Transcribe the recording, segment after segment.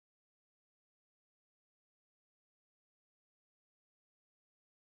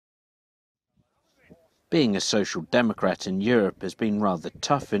Being a social democrat in Europe has been rather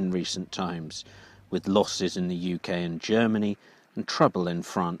tough in recent times, with losses in the UK and Germany and trouble in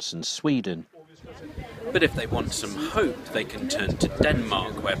France and Sweden. But if they want some hope, they can turn to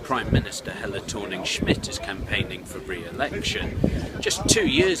Denmark, where Prime Minister Helle Thorning-Schmidt is campaigning for re-election. Just 2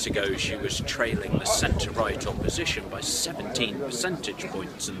 years ago, she was trailing the centre-right opposition by 17 percentage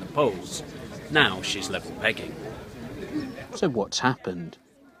points in the polls. Now she's level pegging. So what's happened?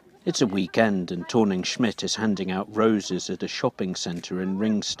 It's a weekend and Thorning-Schmidt is handing out roses at a shopping centre in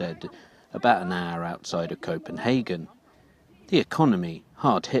Ringsted, about an hour outside of Copenhagen. The economy,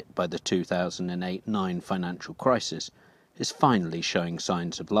 hard hit by the 2008-9 financial crisis, is finally showing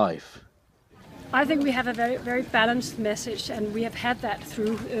signs of life. I think we have a very balanced message, and we have had that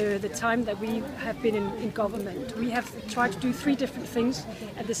through the time that we have been in government. We have tried to do three different things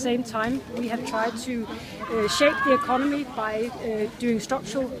at the same time. We have tried to shape the economy by doing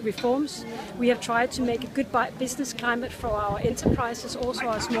structural reforms. We have tried to make a good business climate for our enterprises, also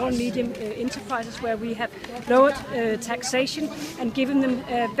our small and medium enterprises, where we have lowered taxation and given them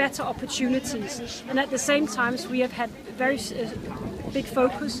better opportunities. And at the same time, we have had very big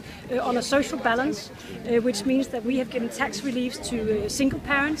focus on a social balance, which means that we have given tax reliefs to single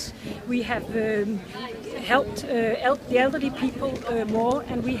parents. We have helped the elderly people more,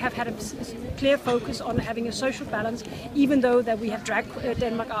 and we have had a clear focus on having a social balance, even though that we have dragged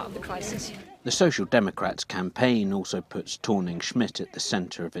Denmark out of the crisis. The Social Democrats' campaign also puts Thorning-Schmidt at the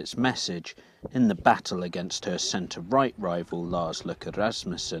centre of its message in the battle against her centre-right rival Lars Løkke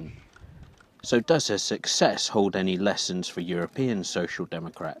Rasmussen. So does her success hold any lessons for European Social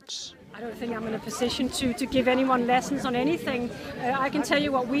Democrats? I don't think I'm in a position to give anyone lessons on anything. I can tell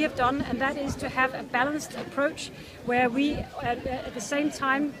you what we have done, and that is to have a balanced approach where we at the same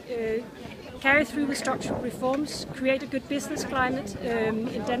time carry through the structural reforms, create a good business climate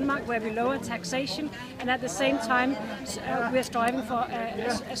in Denmark where we lower taxation, and at the same time we are striving for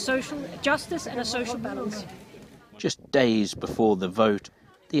a social justice and a social balance. Just days before the vote,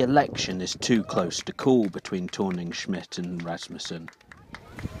 the election is too close to call between Thorning-Schmidt and Rasmussen.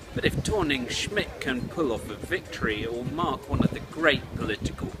 But if Thorning-Schmidt can pull off a victory, it will mark one of the great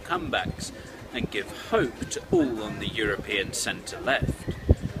political comebacks and give hope to all on the European centre-left.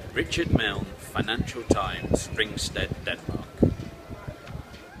 Richard Milne, Financial Times, Ringsted, Denmark.